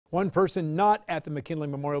One person not at the McKinley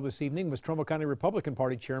Memorial this evening was Trumbull County Republican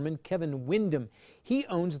Party Chairman Kevin Wyndham. He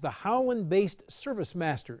owns the Howland-based Service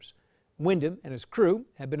Masters. Wyndham and his crew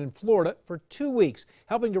have been in Florida for 2 weeks,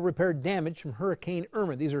 helping to repair damage from Hurricane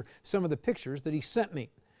Irma. These are some of the pictures that he sent me.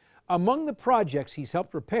 Among the projects he's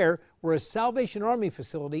helped repair were a Salvation Army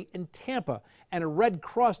facility in Tampa and a Red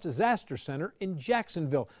Cross Disaster Center in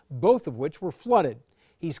Jacksonville, both of which were flooded.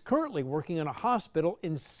 He's currently working on a hospital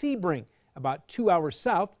in Sebring, about 2 hours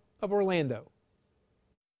south of Orlando.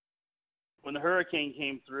 When the hurricane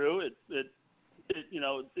came through, it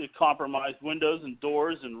compromised windows and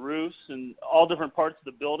doors and roofs and all different parts of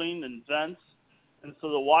the building and vents. And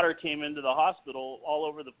so the water came into the hospital all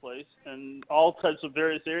over the place and all types of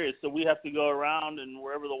various areas. So we have to go around, and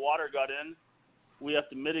wherever the water got in, we have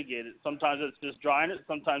to mitigate it. Sometimes it's just drying it.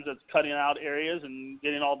 Sometimes it's cutting out areas and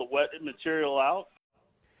getting all the wet material out.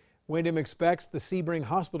 Wyndham expects the Sebring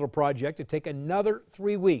Hospital project to take another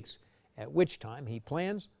 3 weeks, at which time he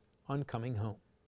plans on coming home.